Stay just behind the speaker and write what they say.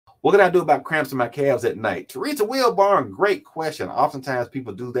What can I do about cramps in my calves at night? Teresa Wilborn, great question. Oftentimes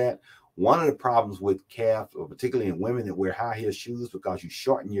people do that. One of the problems with calves, or particularly in women that wear high heel shoes, because you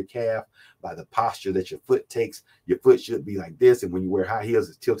shorten your calf by the posture that your foot takes. Your foot should be like this, and when you wear high heels,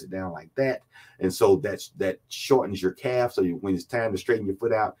 it's tilted down like that, and so that shortens your calf. So when it's time to straighten your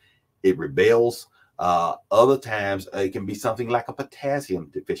foot out, it rebels. Other times it can be something like a potassium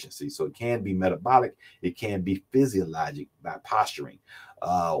deficiency. So it can be metabolic, it can be physiologic by posturing.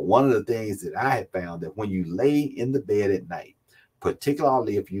 One of the things that I have found that when you lay in the bed at night,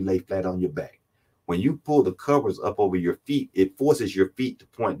 particularly if you lay flat on your back, when you pull the covers up over your feet, it forces your feet to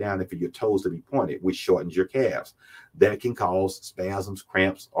point down and for your toes to be pointed, which shortens your calves. That can cause spasms,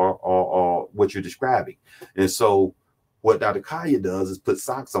 cramps, or what you're describing. And so what Dr. Kaya does is put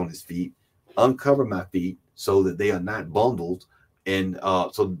socks on his feet, uncover my feet so that they are not bundled, and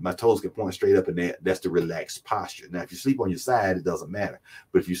so my toes can point straight up, and that's the relaxed posture. Now, if you sleep on your side, it doesn't matter.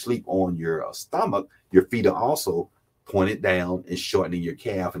 But if you sleep on your stomach, your feet are also pointed down and shortening your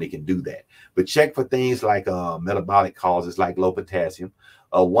calf, and they can do that. But check for things like metabolic causes like low potassium.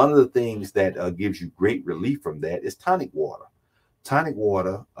 One of the things that gives you great relief from that is tonic water. Tonic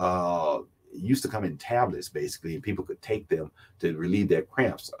water used to come in tablets, basically, and people could take them to relieve their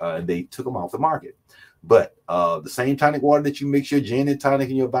cramps, and they took them off the market. But the same tonic water that you mix your gin and tonic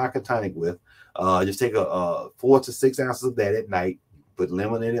and your vodka tonic with, just take 4 to 6 ounces of that at night. Put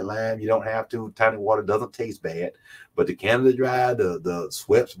lemon in it, lime. You don't have to. Tonic water doesn't taste bad. But the Canada Dry, the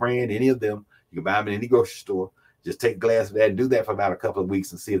Schweppes brand, any of them, you can buy them in any grocery store. Just take a glass of that and do that for about a couple of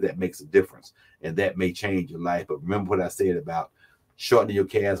weeks and see if that makes a difference. And that may change your life. But remember what I said about shortening your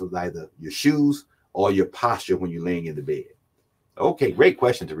calves with either your shoes or your posture when you're laying in the bed. Okay, great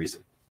question, Teresa.